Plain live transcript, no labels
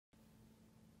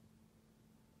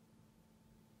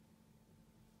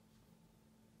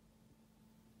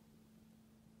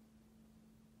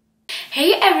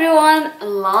Hey everyone,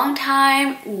 long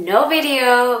time, no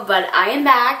video, but I am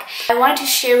back. I wanted to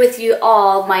share with you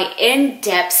all my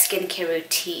in-depth skincare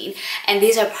routine, and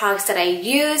these are products that I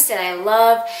use, that I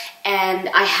love, and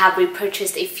I have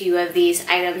repurchased a few of these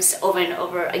items over and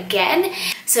over again.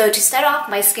 So to start off,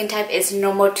 my skin type is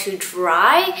normal to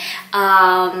dry.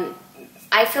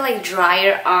 I feel like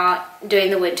drier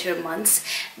during the winter months,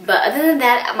 but other than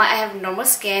that, I have normal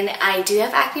skin. I do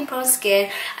have acne prone skin.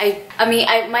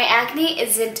 My acne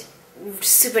isn't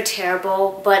super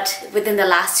terrible, but within the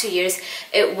last 2 years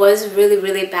it was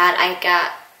really bad.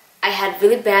 I had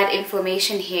really bad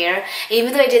inflammation here.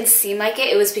 Even though it didn't seem like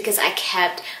it, it was because I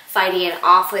kept fighting it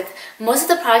off with most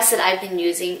of the products that I've been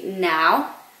using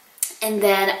now. And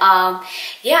then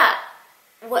yeah,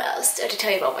 what else to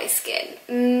tell you about my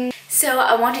skin? So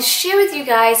I want to share with you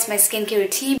guys my skincare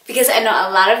routine because I know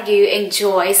a lot of you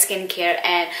enjoy skincare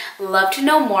and love to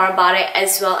know more about it,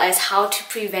 as well as how to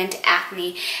prevent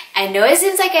acne. I know it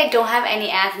seems like I don't have any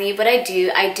acne, but I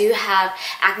do. I do have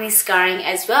acne scarring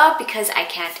as well because I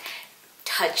can't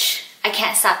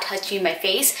stop touching my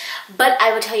face. But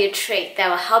I will tell you a trick that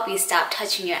will help you stop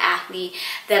touching your acne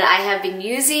that I have been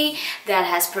using that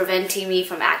has prevented me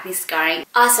from acne scarring.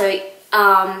 Also,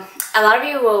 a lot of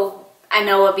you will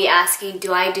be asking,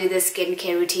 do I do this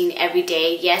skincare routine every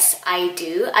day? Yes, I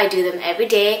do. I do them every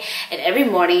day and every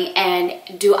morning.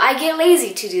 And do I get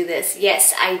lazy to do this?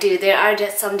 Yes, I do. There are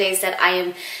just some days that I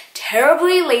am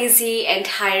terribly lazy and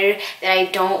tired that I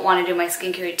don't want to do my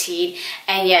skincare routine.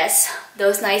 And yes,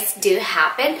 those nights do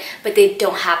happen, but they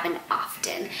don't happen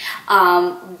often.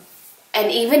 And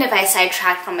even if I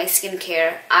sidetrack from my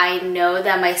skincare, I know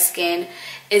that my skin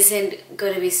isn't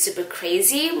going to be super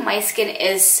crazy. My skin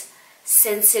is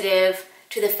sensitive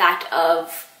to the fact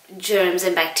of germs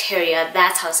and bacteria.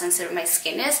 That's how sensitive my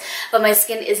skin is. But my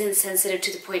skin isn't sensitive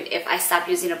to the point if I stop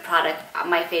using a product,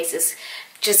 my face is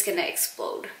just gonna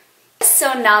explode.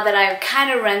 So now that I've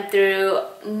kind of run through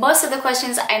most of the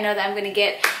questions I know that I'm gonna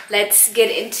get, let's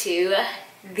get into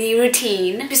the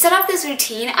routine. To start off this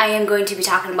routine, I am going to be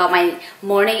talking about my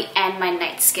morning and my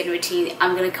night skin routine.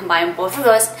 I'm going to combine both of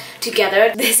those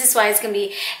together. This is why it's going to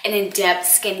be an in-depth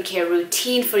skincare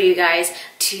routine for you guys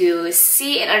to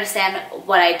see and understand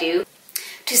what I do.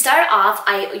 To start off,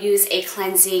 I use a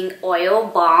cleansing oil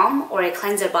balm or a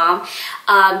cleanser balm.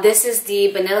 This is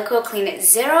the Vanillico Clean It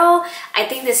Zero. I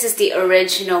think this is the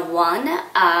original one.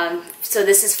 So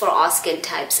this is for all skin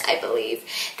types, I believe.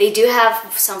 They do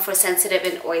have some for sensitive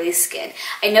and oily skin.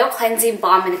 I know cleansing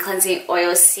balm and cleansing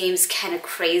oil seems kind of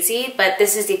crazy, but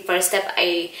this is the first step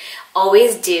I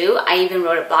always do. I even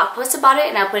wrote a blog post about it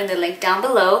and I'll put in the link down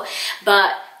below.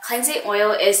 But cleansing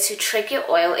oil is to trick your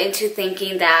oil into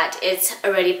thinking that it's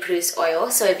already produced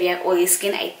oil. So if you have oily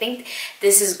skin, I think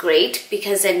this is great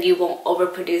because then you won't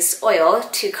overproduce oil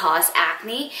to cause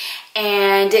acne.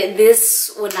 And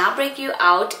this will not break you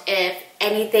out. If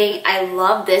anything, I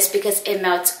love this because it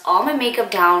melts all my makeup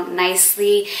down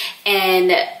nicely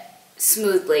and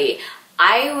smoothly.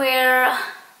 I wear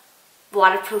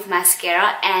waterproof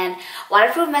mascara, and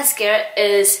waterproof mascara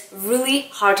is really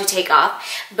hard to take off,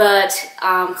 but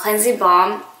cleansing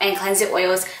balm and cleansing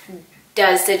oils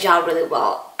does the job really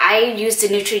well. I use the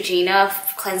Neutrogena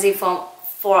cleansing foam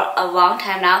for a long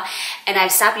time now, and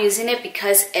I've stopped using it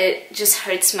because it just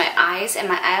hurts my eyes and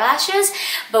my eyelashes.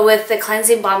 But with the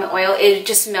cleansing balm and oil, it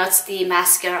just melts the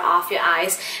mascara off your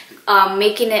eyes,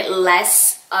 making it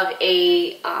less of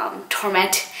a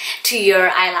torment to your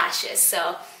eyelashes.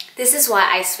 So this is why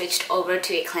I switched over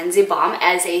to a cleansing balm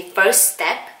as a first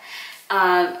step.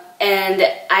 And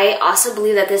I also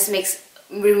believe that this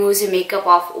removes your makeup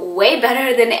off way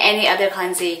better than any other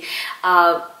cleansing,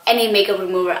 any makeup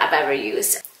remover I've ever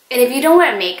used. And if you don't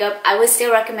wear makeup, I would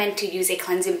still recommend to use a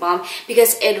cleansing balm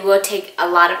because it will take a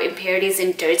lot of impurities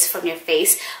and dirts from your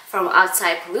face, from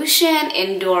outside pollution,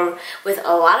 indoor with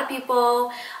a lot of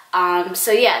people.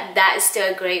 So yeah, that is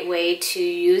still a great way to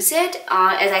use it.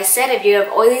 As I said, if you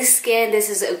have oily skin, this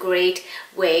is a great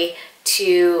way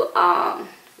to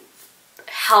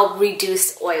help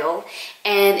reduce oil.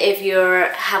 And if you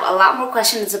have a lot more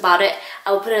questions about it,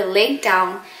 I will put a link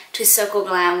down to Circle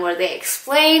Glam where they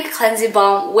explain cleansing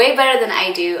balm way better than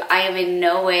I do. I am in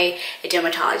no way a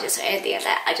dermatologist or anything like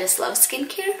that. I just love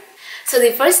skincare. So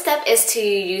the first step is to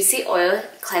use the oil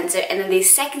cleanser, and then the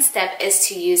second step is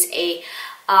to use a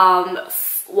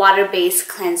water-based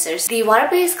cleanser. The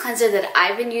water-based cleanser that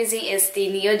I've been using is the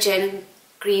Neogen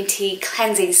Green Tea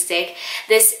Cleansing Stick.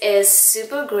 This is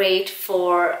super great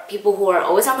for people who are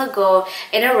always on the go,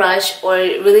 in a rush, or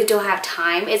really don't have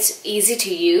time. It's easy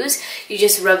to use. You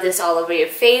just rub this all over your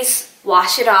face,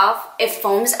 wash it off, it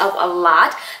foams up a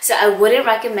lot, so I wouldn't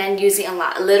recommend using a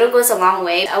lot. A little goes a long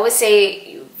way. I would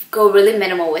say go really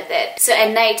minimal with it. So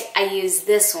at night I use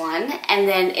this one, and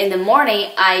then in the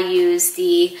morning I use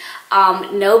the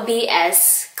No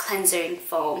BS cleansing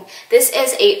foam. This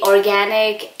is a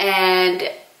organic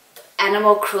and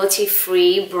animal cruelty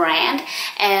free brand,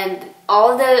 and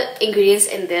all the ingredients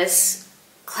in this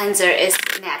cleanser is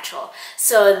natural.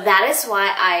 So that is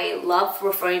why I love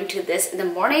referring to this in the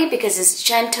morning, because it's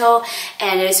gentle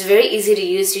and it's very easy to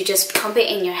use. You just pump it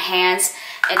in your hands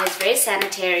and it's very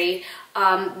sanitary.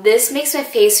 This makes my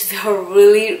face feel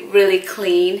really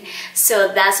clean, so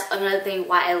that's another thing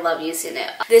why I love using it.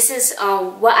 This is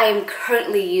what I am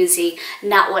currently using,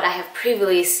 not what I have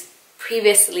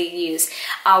previously used.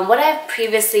 What I have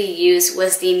previously used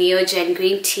was the Neogen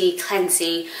Green Tea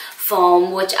Cleansing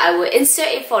Foam, which I will insert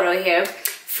a photo here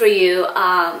for you.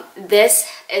 This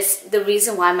is the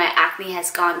reason why my acne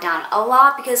has gone down a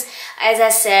lot, because as I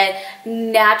said,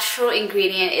 natural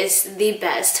ingredient is the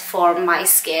best for my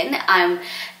skin.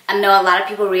 I know a lot of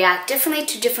people react differently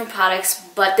to different products,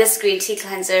 but this green tea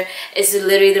cleanser is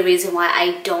literally the reason why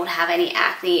I don't have any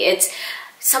acne. It's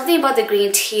something about the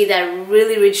green tea that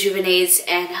really rejuvenates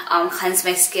and cleanses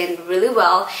my skin really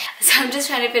well. So I'm just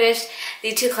trying to finish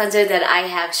the two cleansers that I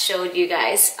have showed you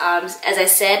guys. As I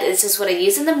said, this is what I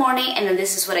use in the morning, and then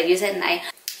this is what I use at night.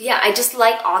 Yeah, I just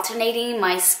like alternating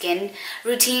my skin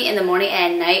routine in the morning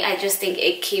and at night. I just think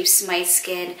it keeps my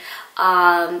skin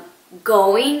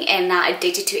going and not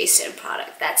addicted to a certain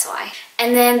product. That's why.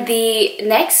 And then the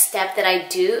next step that I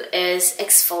do is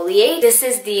exfoliate. This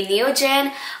is the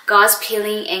Neogen Gauze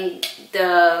Peeling and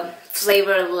the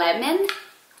flavor lemon.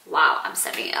 Wow, I'm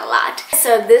saying a lot.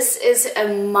 So this is a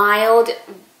mild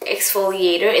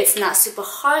exfoliator. It's not super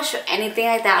harsh or anything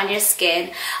like that on your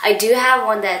skin. I do have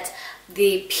one that's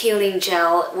the peeling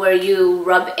gel, where you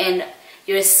rub in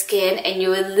your skin and you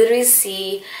will literally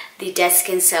see the dead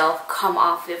skin cell come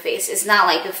off your face. It's not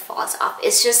like it falls off.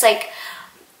 It's just like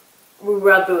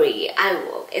rubbery. I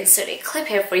will insert a clip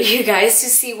here for you guys to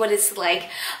see what it's like.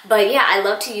 But yeah, I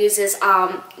love to use this.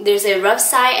 There's a rough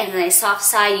side and then a soft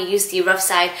side. You use the rough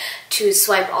side to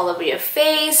swipe all over your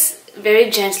face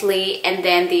very gently, and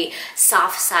then the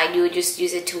soft side you would just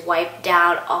use it to wipe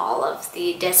down all of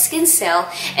the dead skin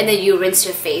cell, and then you rinse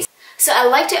your face. So I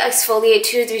like to exfoliate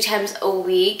 2 to 3 times a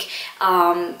week,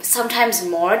 sometimes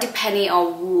more depending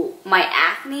on my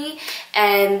acne.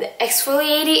 And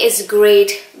exfoliating is a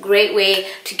great way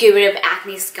to get rid of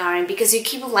acne scarring, because you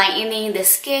keep lightening the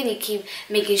skin, you keep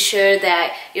making sure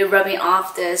that you're rubbing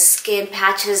off the skin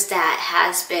patches that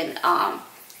has been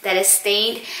that is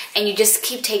stained, and you just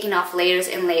keep taking off layers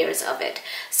and layers of it.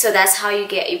 So that's how you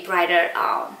get a brighter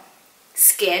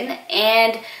skin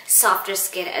and softer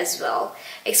skin as well.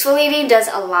 Exfoliating does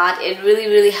a lot. It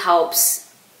really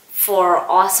helps for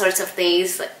all sorts of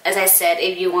things. As I said,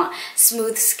 if you want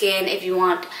smooth skin, if you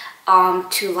want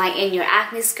to lighten your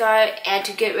acne scar and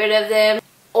to get rid of them,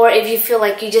 or if you feel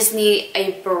like you just need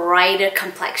a brighter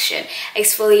complexion,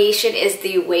 exfoliation is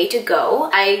the way to go.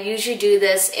 I usually do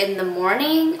this in the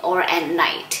morning or at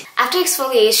night. After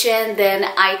exfoliation, then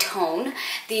I tone.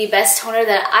 The best toner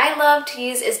that I love to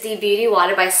use is the Beauty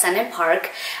Water by Sun &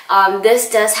 Park.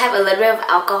 This does have a little bit of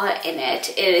alcohol in it.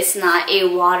 It is not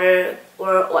a water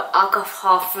or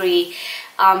alcohol-free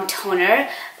toner.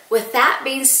 With that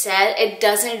being said, it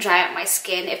doesn't dry out my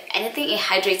skin. If anything, it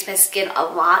hydrates my skin a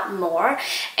lot more,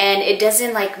 and it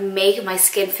doesn't like make my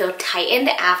skin feel tightened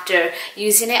after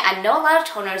using it. I know a lot of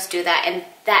toners do that, and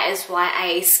that is why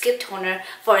I skipped toner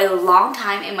for a long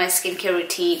time in my skincare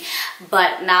routine.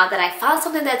 But now that I found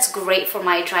something that's great for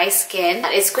my dry skin,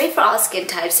 it's great for all skin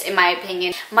types in my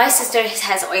opinion. My sister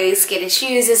has oily skin and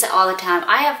she uses it all the time.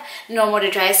 I have normal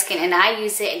to dry skin and I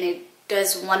use it, and it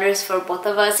does wonders for both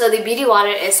of us. So the Beauty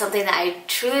Water is something that I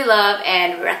truly love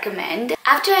and recommend.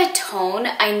 After I tone,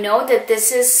 I know that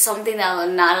this is something that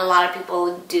not a lot of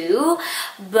people do,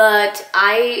 but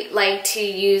I like to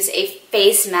use a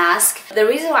face mask. The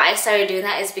reason why I started doing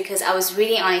that is because I was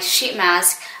reading on a sheet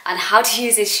mask on how to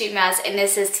use a sheet mask, and it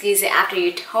says to use it after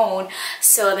you tone.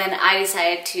 So then I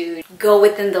decided to go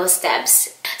within those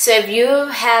steps. So if you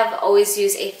have always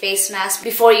used a face mask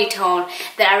before you tone,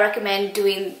 then I recommend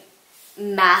doing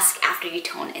mask after you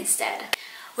tone instead.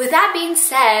 With that being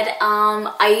said,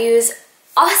 I use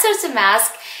all sorts of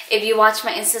masks. If you watch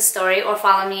my Insta story or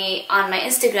follow me on my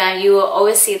Instagram, you will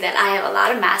always see that I have a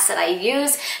lot of masks that I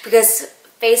use, because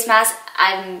face mask,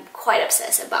 I'm quite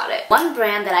obsessed about it. One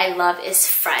brand that I love is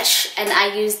Fresh, and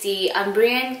I use the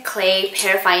Umbrian Clay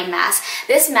Purifying Mask.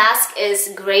 This mask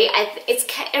is great.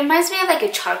 It reminds me of like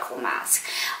a charcoal mask.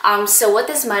 So what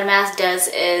this mud mask does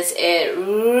is it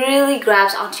really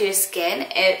grabs onto your skin.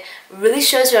 It really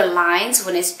shows your lines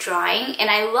when it's drying, and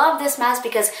I love this mask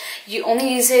because you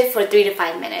only use it for 3 to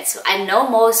 5 minutes. So I know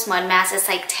most mud masks is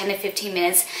like 10 to 15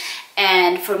 minutes,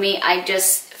 and for me, I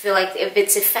just feel like if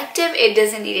it's effective, it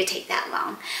doesn't need to take that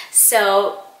long.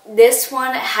 So this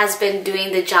one has been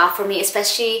doing the job for me,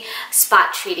 especially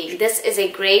spot treating. This is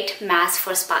a great mask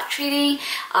for spot treating.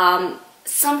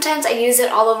 Sometimes I use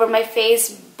it all over my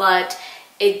face, but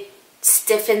it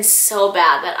stiffens so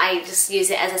bad that I just use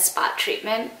it as a spot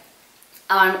treatment.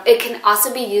 It can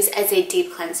also be used as a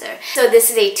deep cleanser. So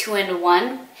this is a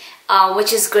 2-in-1,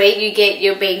 which is great. You get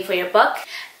your bang for your buck.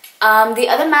 The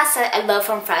other masks that I love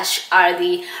from Fresh are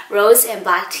the rose and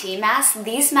black tea masks.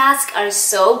 These masks are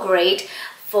so great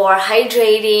for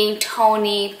hydrating,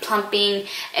 toning, plumping,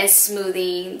 and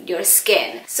smoothing your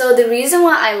skin. So the reason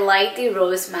why I like the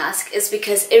rose mask is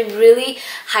because it really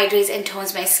hydrates and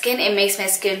tones my skin. It makes my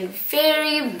skin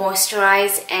very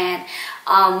moisturized and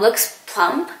looks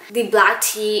plump. The black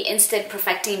tea instant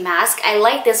perfecting mask, I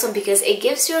like this one because it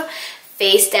gives your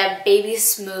face that baby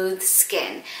smooth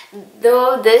skin.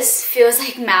 Though this feels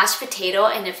like mashed potato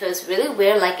and it feels really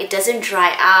weird, like it doesn't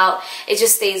dry out, it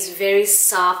just stays very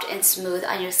soft and smooth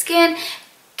on your skin.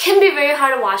 Can be very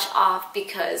hard to wash off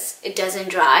because it doesn't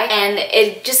dry, and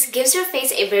it just gives your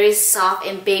face a very soft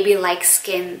and baby-like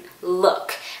skin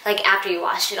look. Like after you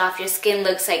wash it off, your skin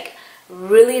looks like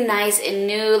really nice and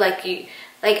new, like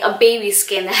a baby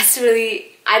skin. That's really,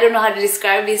 I don't know how to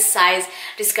describe besides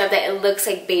describe that it looks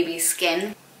like baby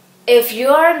skin. If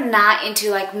you're not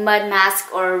into like mud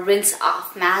mask or rinse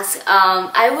off mask,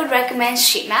 I would recommend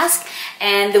sheet mask,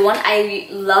 and the one I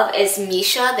love is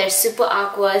Misha, their Super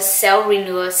Aqua Cell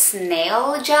Renewal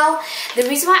Snail Gel. The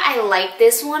reason why I like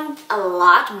this one a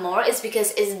lot more is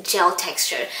because it's gel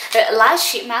texture. A lot of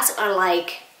sheet masks are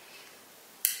like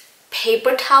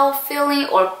paper towel feeling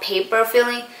or paper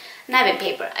feeling. Not even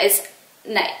paper.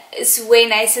 It's way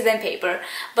nicer than paper,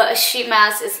 but a sheet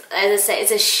mask is, as I said,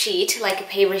 it's a sheet, like a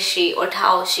paper sheet or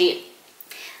towel sheet,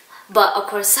 but of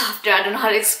course softer. I don't know how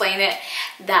to explain it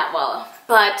that well,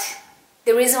 but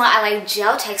the reason why I like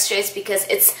gel texture is because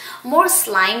it's more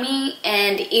slimy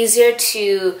and easier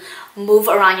to move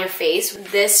around your face.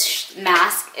 This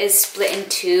mask is split in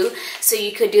two, so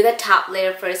you could do the top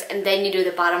layer first and then you do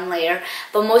the bottom layer,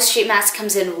 but most sheet masks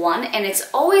comes in one, and it's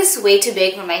always way too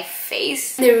big for my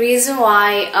face. The reason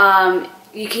why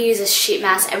you can use a sheet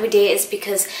mask every day is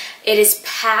because it is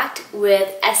packed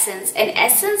with essence, and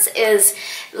essence is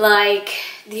like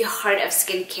the heart of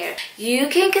skincare. You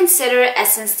can consider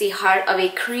essence the heart of a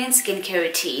Korean skincare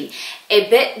routine. A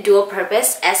bit dual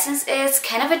purpose, essence is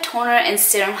kind of a toner and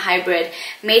serum hybrid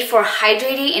made for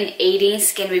hydrating and aiding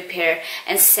skin repair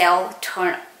and cell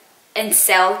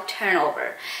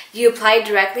turnover. You apply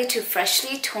directly to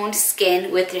freshly toned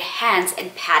skin with your hands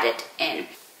and pat it in.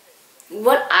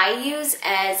 What I use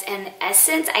as an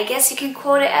essence, I guess you can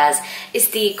quote it as,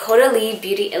 is the Caudalie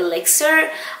Beauty Elixir.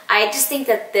 I just think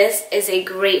that this is a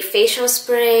great facial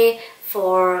spray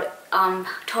for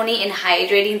toning and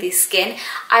hydrating the skin.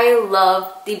 I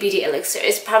love the Beauty Elixir.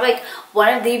 It's probably like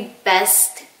one of the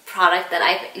best product that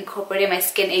I've incorporated in my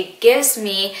skin. It gives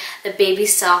me the baby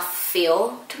soft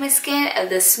feel to my skin,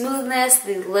 the smoothness,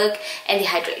 the look, and the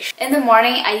hydration. In the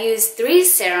morning, I use 3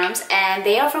 serums, and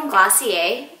they are from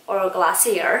Glossier or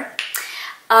Glossier.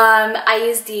 I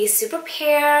use the Super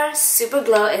Pair, Super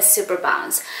Glow, and Super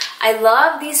Bounce. I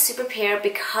love these Super Pair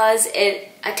because it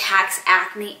attacks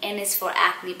acne and is for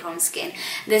acne prone skin.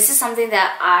 This is something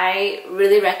that I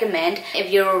really recommend. If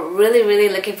you're really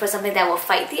looking for something that will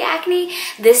fight the acne,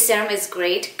 this serum is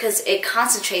great because it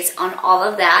concentrates on all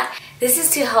of that. This is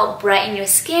to help brighten your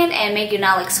skin and make you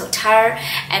not look so tired,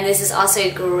 and this is also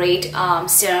a great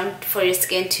serum for your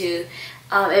skin to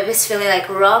if it's feeling like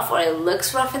rough or it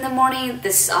looks rough in the morning.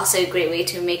 This is also a great way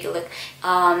to make it look,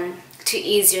 to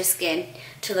ease your skin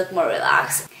to look more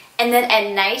relaxed. And then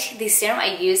at night, the serum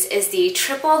I use is the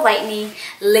Triple Lightening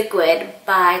Liquid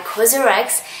by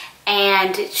Cosrx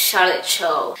and Charlotte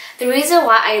Cho. The reason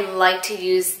why I like to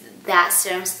use that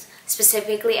serum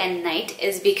specifically at night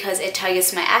is because it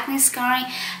targets my acne scarring,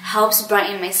 helps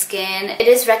brighten my skin. It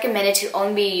is recommended to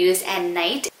only be used at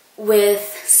night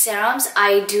with serums,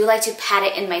 I do like to pat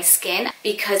it in my skin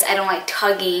because I don't like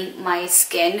tugging my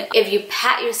skin. If you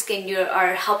pat your skin, you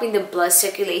are helping the blood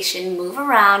circulation move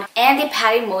around, and the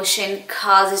patting motion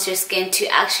causes your skin to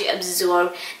actually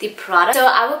absorb the product. So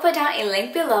I will put down a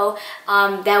link below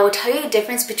that will tell you the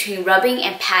difference between rubbing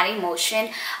and patting motion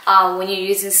when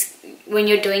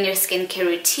you're doing your skincare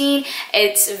routine.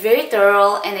 It's very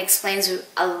thorough and explains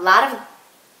a lot of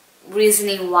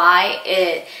reasoning why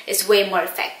it is way more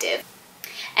effective.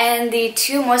 And the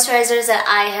two moisturizers that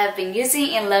I have been using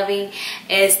and loving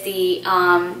is the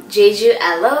Jeju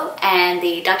Aloe and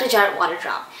the Dr. Jart Water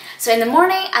Drop. So in the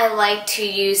morning, I like to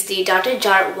use the Dr.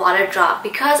 Jart Water Drop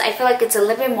because I feel like it's a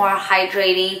little bit more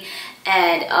hydrating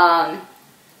and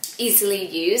easily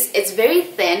used. It's very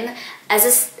thin, as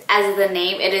the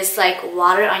name, it is like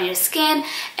water on your skin,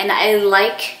 and I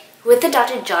like, with the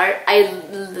Dr. Jart, I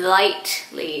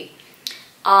lightly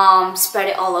spread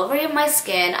it all over my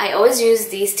skin. I always use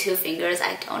these two fingers.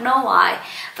 I don't know why,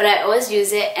 but I always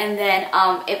use it. And then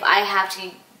if I have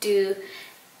to do,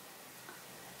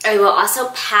 I will also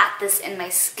pat this in my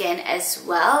skin as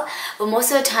well. But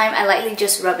most of the time, I lightly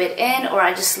just rub it in, or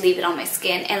I just leave it on my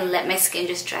skin and let my skin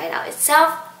just dry it out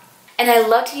itself. And I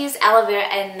love to use aloe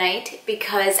vera at night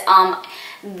because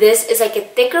this is like a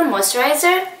thicker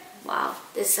moisturizer. Wow,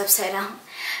 this is upside down.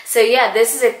 So yeah,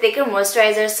 this is a thicker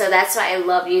moisturizer, so that's why I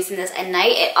love using this at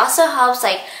night. It also helps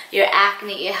like your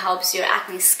acne, it helps your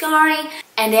acne scarring,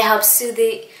 and it helps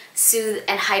soothe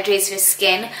and hydrates your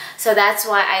skin. So that's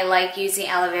why I like using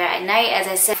aloe vera at night, as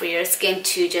I said, for your skin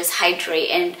to just hydrate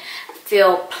and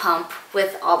feel plump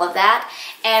with all of that.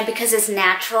 And because it's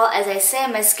natural, as I said,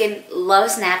 my skin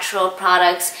loves natural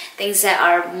products, things that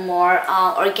are more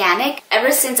organic.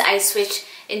 Ever since I switched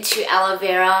into aloe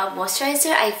vera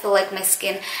moisturizer, I feel like my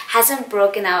skin hasn't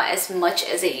broken out as much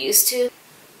as it used to.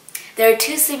 There are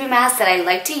two sleeping masks that I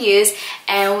like to use,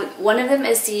 and one of them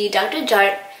is the Dr.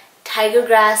 Jart Tiger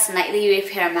Grass Nightly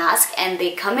Repair Mask, and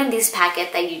they come in these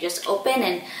packets that you just open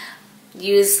and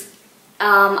use.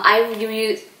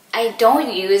 I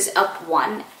don't use up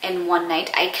one in one night.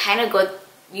 I kind of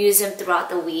use them throughout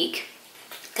the week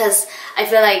because I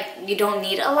feel like you don't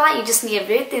need a lot. You just need a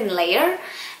very thin layer.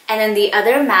 And then the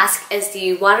other mask is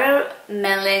the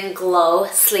Watermelon Glow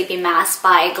Sleeping Mask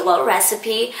by Glow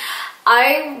Recipe.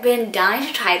 I've been dying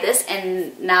to try this,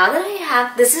 and now that I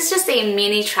have, this is just a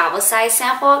mini travel size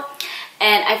sample,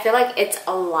 and I feel like it's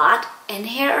a lot in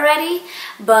here already.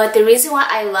 But the reason why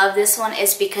I love this one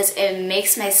is because it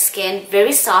makes my skin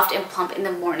very soft and plump in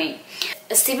the morning.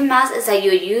 A sleeping mask is that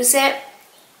you use it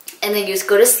and then you just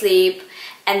go to sleep,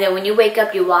 and then when you wake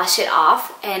up you wash it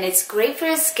off, and it's great for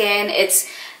your skin.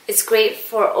 It's great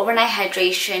for overnight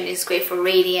hydration, it's great for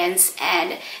radiance,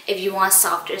 and if you want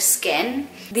softer skin.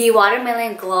 The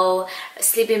Watermelon Glow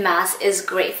Sleeping Mask is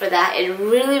great for that. It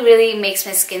really makes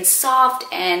my skin soft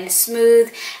and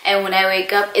smooth, and when I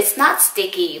wake up, it's not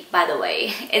sticky, by the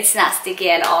way. It's not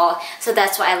sticky at all, so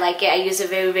that's why I like it. I use a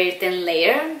very thin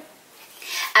layer.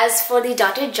 As for the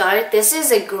Dr. Jart, this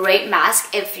is a great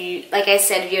mask if you, like I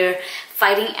said, if you're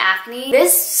fighting acne.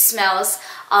 This smells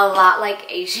a lot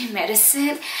like Asian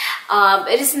medicine.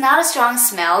 It is not a strong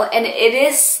smell, and it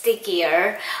is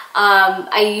stickier.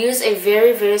 I use a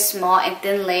very small and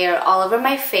thin layer all over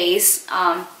my face.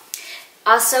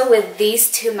 Also with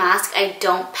these two masks, I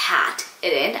don't pat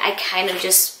it in. I kind of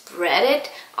just spread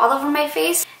it all over my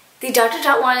face. The Dr.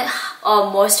 Jart one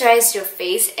moisturizes your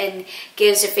face and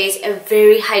gives your face a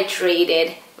very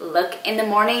hydrated look in the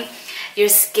morning. Your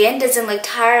skin doesn't look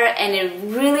tired, and it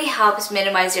really helps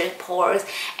minimize your pores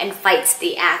and fights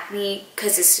the acne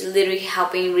because it's literally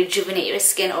helping rejuvenate your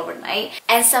skin overnight.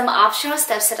 And some optional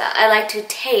steps that I like to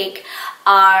take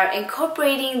are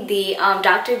incorporating the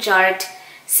Dr. Jart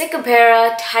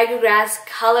Cicapaira Tiger Grass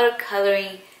Color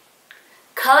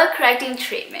Correcting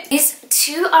Treatment. These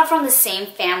two are from the same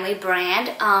family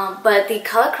brand, but the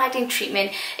color correcting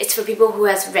treatment is for people who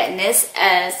has redness.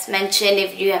 As mentioned,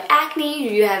 if you have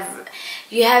acne, you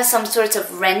have some sorts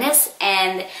of redness,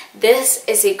 and this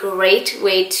is a great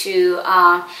way to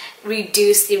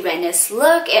reduce the redness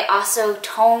look. It also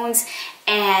tones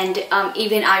and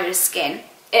even out your skin.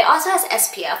 It also has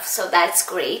SPF, so that's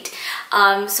great.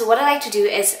 So what I like to do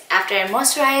is after I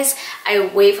moisturize, I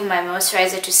wait for my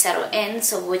moisturizer to settle in,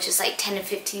 so which is like 10 to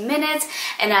 15 minutes,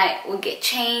 and I will get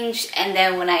changed. And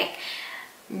then when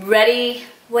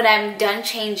I'm done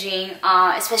changing,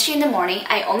 especially in the morning,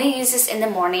 I only use this in the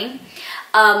morning.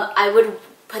 I would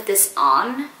put this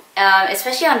on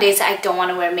especially on days that I don't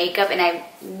want to wear makeup and I'm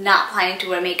not planning to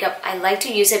wear makeup. I like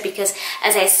to use it because,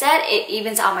 as I said, it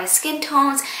evens out my skin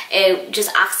tones, it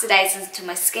just oxidizes to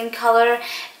my skin color,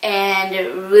 and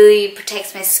it really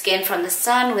protects my skin from the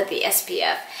sun with the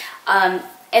SPF.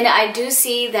 And I do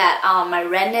see that my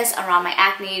redness around my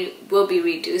acne will be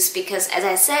reduced because, as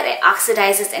I said, it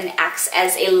oxidizes and acts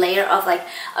as a layer of like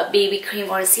a BB cream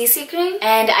or a CC cream.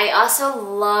 And I also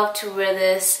love to wear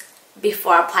this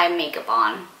before I apply makeup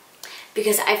on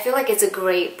because I feel like it's a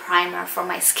great primer for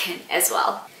my skin as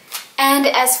well. And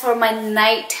as for my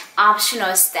night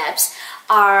optional steps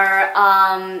are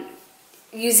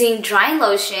using drying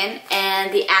lotion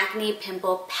and the acne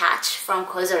pimple patch from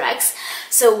CosRX.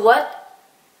 So what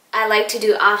I like to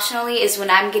do optionally is when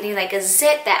I'm getting like a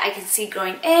zit that I can see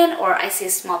growing in, or I see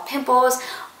small pimples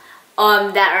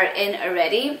that are in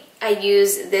already, I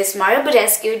use this Mario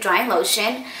Badescu drying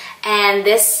lotion, and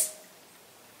this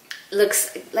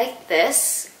looks like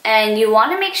this. And you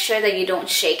want to make sure that you don't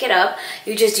shake it up.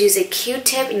 You just use a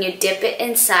Q-tip and you dip it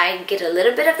inside, get a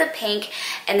little bit of the pink,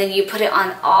 and then you put it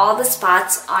on all the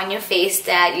spots on your face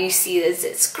that you see the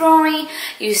zits growing,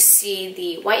 you see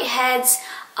the whiteheads.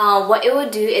 What it will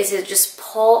do is it just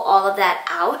pull all of that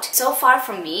out. So far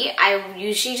from me, I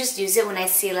usually just use it when I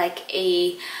see like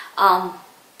a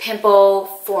pimple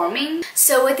forming.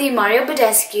 So with the Mario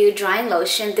Badescu drying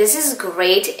lotion, this is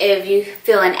great if you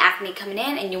feel an acne coming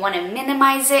in and you want to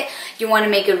minimize it, you want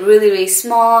to make it really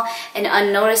small and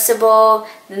unnoticeable,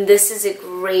 then this is a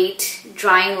great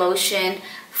drying lotion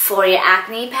for your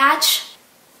acne patch.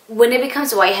 When it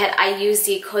becomes whitehead, I use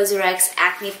the CosRX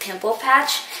acne pimple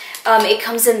patch. It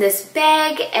comes in this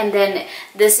bag, and then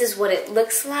this is what it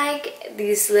looks like,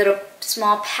 these little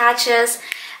small patches.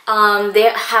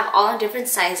 They have all in different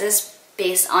sizes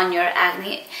based on your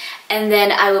acne, and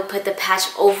then I will put the patch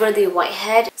over the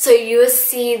whitehead. So you will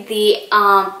see the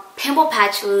pimple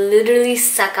patch literally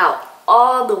suck out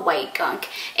all the white gunk.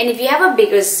 And if you have a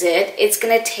bigger zit, it's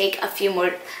gonna take a few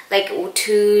more, like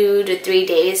 2 to 3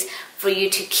 days for you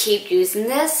to keep using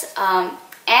this.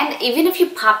 And even if you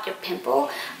pop your pimple,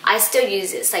 I still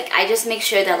use this. Like, I just make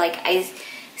sure that like I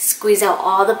squeeze out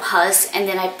all the pus, and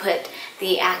then I put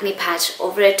the acne patch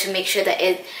over it to make sure that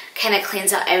it kind of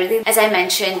cleans out everything. As I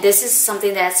mentioned, this is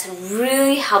something that's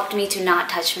really helped me to not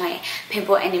touch my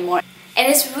pimple anymore. And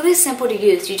it's really simple to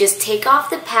use. You just take off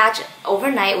the patch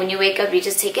overnight. When you wake up, you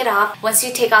just take it off. Once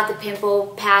you take out the pimple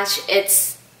patch,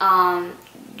 it's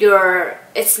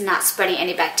not spreading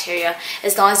any bacteria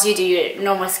as long as you do your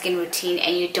normal skin routine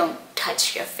and you don't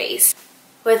touch your face.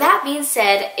 With that being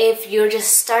said, if you're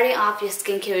just starting off your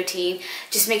skincare routine,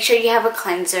 just make sure you have a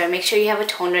cleanser, make sure you have a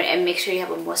toner, and make sure you have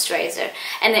a moisturizer.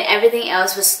 And then everything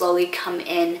else will slowly come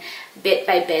in bit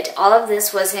by bit. All of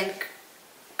this wasn't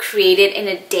created in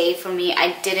a day for me.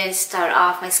 I didn't start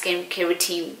off my skincare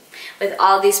routine with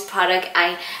all these products.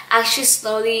 I actually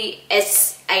slowly,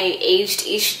 as I aged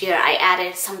each year, I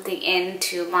added something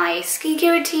into my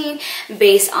skincare routine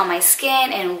based on my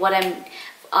skin and what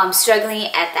I'm struggling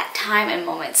at that time and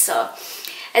moment. So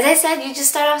as I said, you just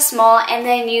start off small, and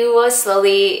then you will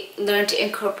slowly learn to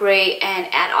incorporate and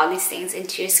add all these things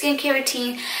into your skincare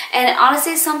routine. And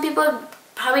honestly, some people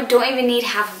probably don't even need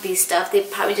half of these stuff. They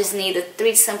probably just need the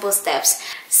 3 simple steps.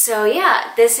 So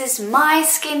yeah, this is my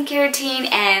skincare routine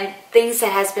and things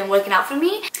that has been working out for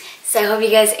me. So I hope you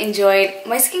guys enjoyed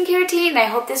my skincare routine, and I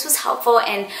hope this was helpful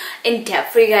and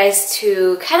in-depth for you guys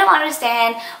to kind of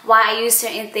understand why I use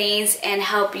certain things and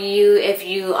help you if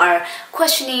you are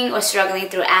questioning or struggling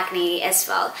through acne as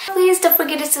well. Please don't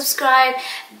forget to subscribe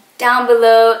down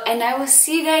below, and I will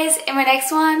see you guys in my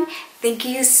next one. Thank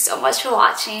you so much for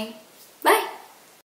watching.